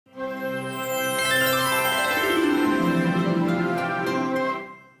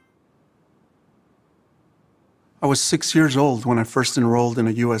I was 6 years old when I first enrolled in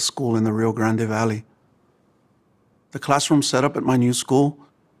a U.S. school in the Rio Grande Valley. The classroom setup at my new school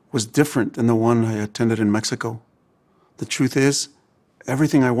was different than the one I attended in Mexico. The truth is,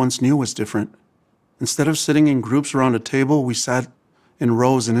 everything I once knew was different. Instead of sitting in groups around a table, we sat in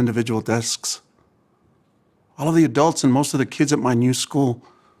rows in individual desks. All of the adults and most of the kids at my new school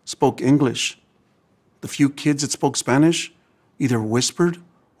spoke English. The few kids that spoke Spanish either whispered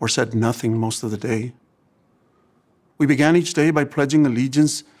or said nothing most of the day. We began each day by pledging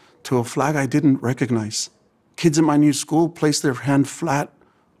allegiance to a flag I didn't recognize. Kids at my new school placed their hand flat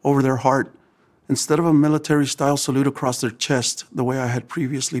over their heart instead of a military-style salute across their chest the way I had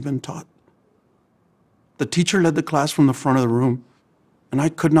previously been taught. The teacher led the class from the front of the room, and I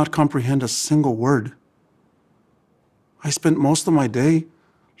could not comprehend a single word. I spent most of my day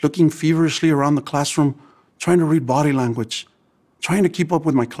looking feverishly around the classroom, trying to read body language, trying to keep up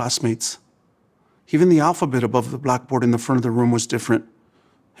with my classmates. Even the alphabet above the blackboard in the front of the room was different.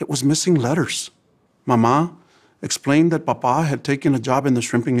 It was missing letters. Mama explained that Papa had taken a job in the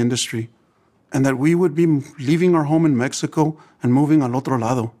shrimping industry and that we would be leaving our home in Mexico and moving al otro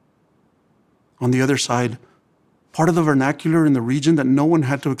lado. On the other side, part of the vernacular in the region that no one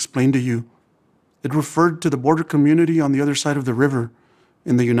had to explain to you. It referred to the border community on the other side of the river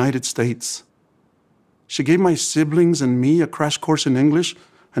in the United States. She gave my siblings and me a crash course in English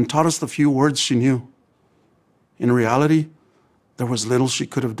and taught us the few words she knew. In reality, there was little she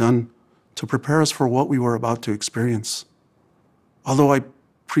could have done to prepare us for what we were about to experience. Although I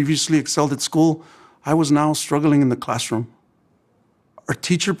previously excelled at school, I was now struggling in the classroom. Our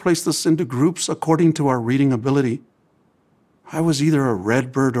teacher placed us into groups according to our reading ability. I was either a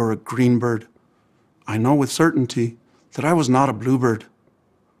red bird or a green bird. I know with certainty that I was not a bluebird.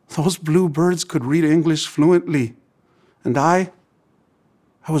 Those blue birds could read English fluently, and I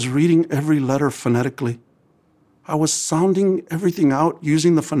was reading every letter phonetically. I was sounding everything out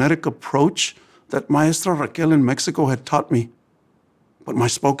using the phonetic approach that Maestra Raquel in Mexico had taught me. But my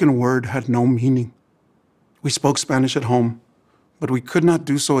spoken word had no meaning. We spoke Spanish at home, but we could not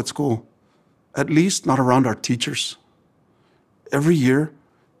do so at school, at least not around our teachers. Every year,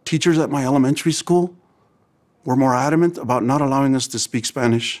 teachers at my elementary school were more adamant about not allowing us to speak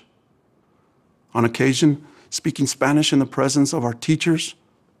Spanish. On occasion, speaking Spanish in the presence of our teachers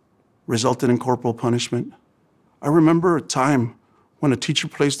resulted in corporal punishment. I remember a time when a teacher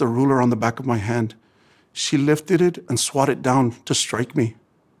placed a ruler on the back of my hand. She lifted it and swatted it down to strike me.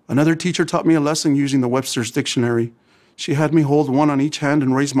 Another teacher taught me a lesson using the Webster's Dictionary. She had me hold one on each hand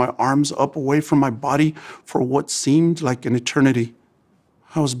and raise my arms up away from my body for what seemed like an eternity.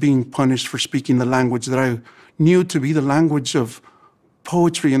 I was being punished for speaking the language that I knew to be the language of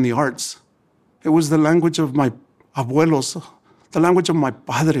poetry and the arts. It was the language of my abuelos, the language of my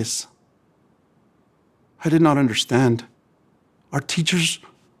padres. I did not understand. Our teachers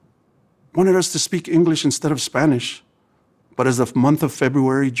wanted us to speak English instead of Spanish. But as the month of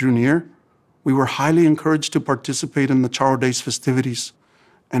February drew near, we were highly encouraged to participate in the Charo Days festivities,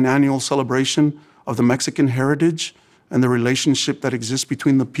 an annual celebration of the Mexican heritage and the relationship that exists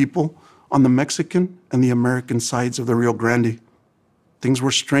between the people on the Mexican and the American sides of the Rio Grande. Things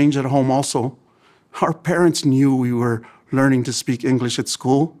were strange at home also. Our parents knew we were learning to speak English at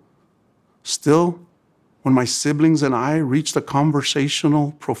school. Still, when my siblings and I reached a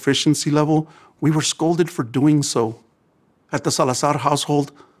conversational proficiency level, we were scolded for doing so. At the Salazar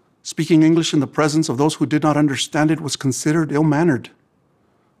household, speaking English in the presence of those who did not understand it was considered ill-mannered.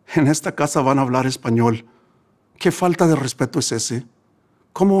 En esta casa van a hablar español. ¿Qué falta de respeto es ese?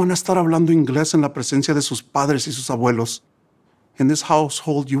 ¿Cómo van a estar hablando inglés en la presencia de sus padres y sus abuelos? In this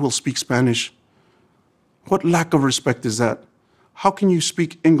household, you will speak Spanish. What lack of respect is that? How can you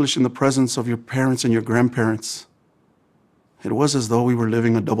speak English in the presence of your parents and your grandparents? It was as though we were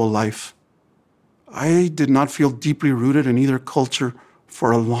living a double life. I did not feel deeply rooted in either culture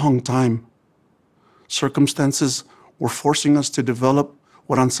for a long time. Circumstances were forcing us to develop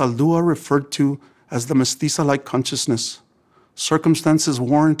what Ansaldúa referred to as the mestiza-like consciousness. Circumstances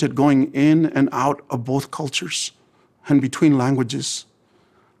warranted going in and out of both cultures and between languages.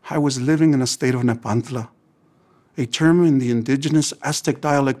 I was living in a state of Nepantla, a term in the indigenous Aztec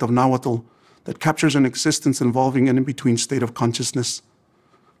dialect of Nahuatl that captures an existence involving an in-between state of consciousness.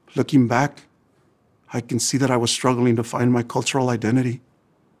 Looking back, I can see that I was struggling to find my cultural identity.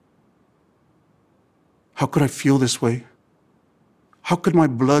 How could I feel this way? How could my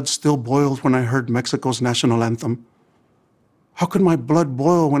blood still boil when I heard Mexico's national anthem? How could my blood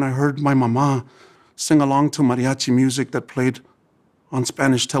boil when I heard my mama sing along to mariachi music that played on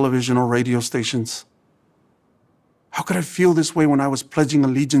Spanish television or radio stations? How could I feel this way when I was pledging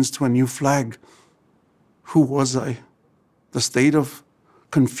allegiance to a new flag? Who was I? The state of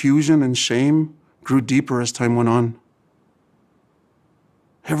confusion and shame grew deeper as time went on.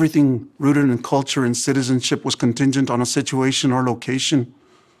 Everything rooted in culture and citizenship was contingent on a situation or location.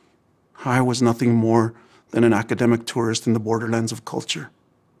 I was nothing more than an academic tourist in the borderlands of culture.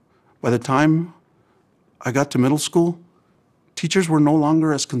 By the time I got to middle school, teachers were no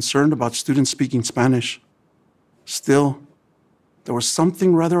longer as concerned about students speaking Spanish. Still, there was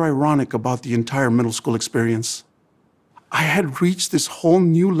something rather ironic about the entire middle school experience. I had reached this whole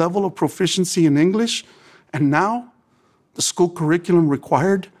new level of proficiency in English, and now the school curriculum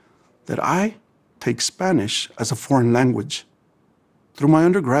required that I take Spanish as a foreign language. Through my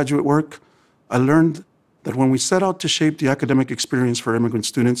undergraduate work, I learned that when we set out to shape the academic experience for immigrant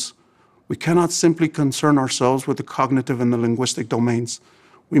students, we cannot simply concern ourselves with the cognitive and the linguistic domains.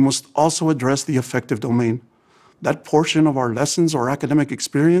 We must also address the affective domain, that portion of our lessons or academic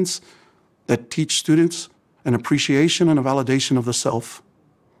experience that teach students an appreciation and a validation of the self.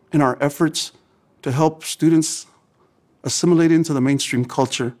 In our efforts to help students assimilate into the mainstream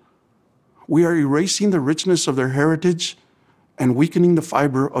culture, we are erasing the richness of their heritage and weakening the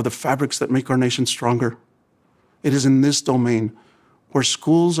fiber of the fabrics that make our nation stronger. It is in this domain where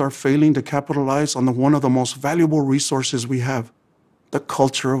schools are failing to capitalize on one of the most valuable resources we have, the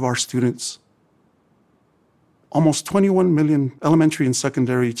culture of our students. Almost 21 million elementary and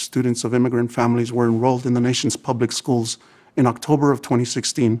secondary students of immigrant families were enrolled in the nation's public schools in October of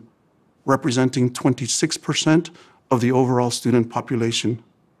 2016, representing 26% of the overall student population.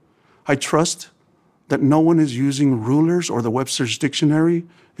 I trust that no one is using rulers or the Webster's Dictionary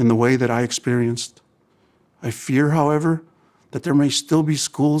in the way that I experienced. I fear, however, that there may still be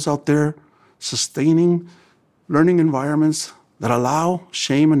schools out there sustaining learning environments that allow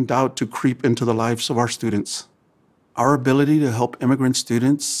shame and doubt to creep into the lives of our students. Our ability to help immigrant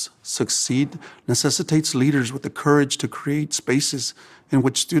students succeed necessitates leaders with the courage to create spaces in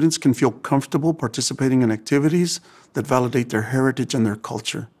which students can feel comfortable participating in activities that validate their heritage and their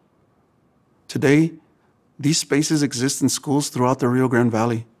culture. Today, these spaces exist in schools throughout the Rio Grande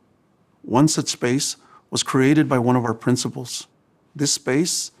Valley. One such space was created by one of our principals. This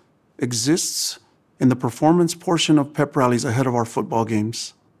space exists in the performance portion of pep rallies ahead of our football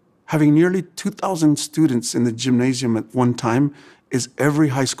games. Having nearly 2,000 students in the gymnasium at one time is every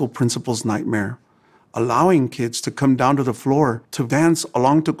high school principal's nightmare. Allowing kids to come down to the floor to dance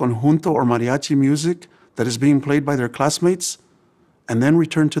along to conjunto or mariachi music that is being played by their classmates, and then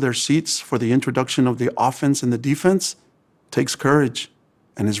return to their seats for the introduction of the offense and the defense takes courage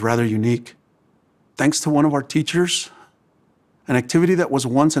and is rather unique. Thanks to one of our teachers, an activity that was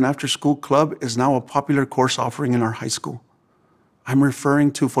once an after-school club is now a popular course offering in our high school. I'm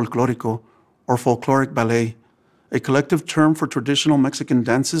referring to folclórico, or folkloric ballet, a collective term for traditional Mexican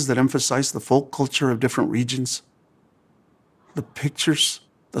dances that emphasize the folk culture of different regions. The pictures,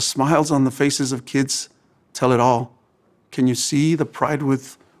 the smiles on the faces of kids tell it all. Can you see the pride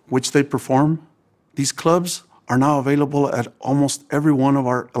with which they perform? These clubs are now available at almost every one of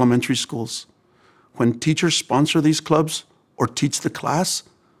our elementary schools. When teachers sponsor these clubs or teach the class,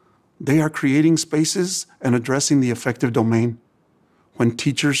 they are creating spaces and addressing the affective domain. When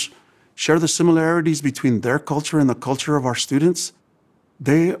teachers share the similarities between their culture and the culture of our students,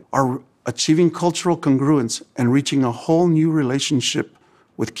 they are achieving cultural congruence and reaching a whole new relationship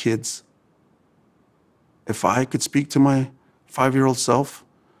with kids. If I could speak to my 5-year-old self,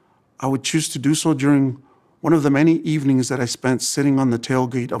 I would choose to do so during one of the many evenings that I spent sitting on the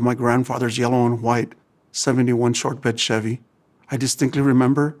tailgate of my grandfather's yellow and white 71 short bed Chevy. I distinctly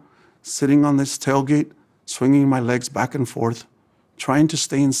remember sitting on this tailgate, swinging my legs back and forth, trying to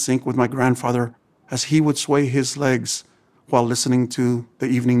stay in sync with my grandfather as he would sway his legs while listening to the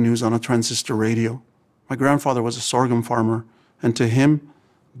evening news on a transistor radio. My grandfather was a sorghum farmer, and to him,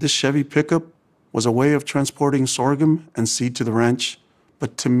 this Chevy pickup was a way of transporting sorghum and seed to the ranch.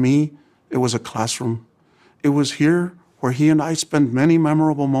 But to me, it was a classroom. It was here where he and I spent many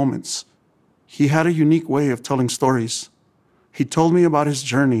memorable moments. He had a unique way of telling stories. He told me about his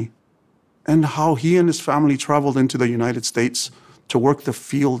journey and how he and his family traveled into the United States to work the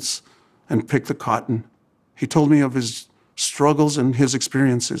fields and pick the cotton. He told me of his struggles and his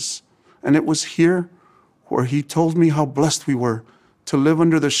experiences. And it was here where he told me how blessed we were to live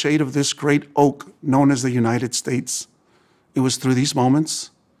under the shade of this great oak known as the United States. It was through these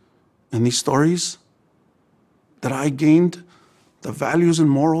moments and these stories that I gained the values and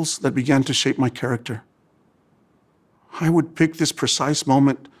morals that began to shape my character. I would pick this precise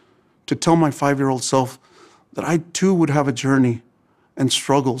moment to tell my 5-year-old self that I too would have a journey and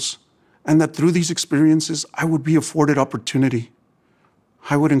struggles, and that through these experiences, I would be afforded opportunity.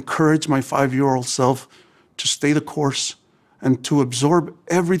 I would encourage my 5-year-old self to stay the course, and to absorb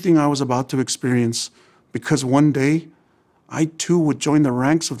everything I was about to experience, because one day I too would join the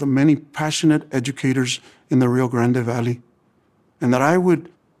ranks of the many passionate educators in the Rio Grande Valley, and that I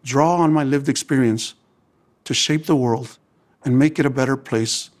would draw on my lived experience to shape the world and make it a better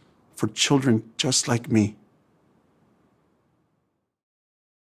place for children just like me.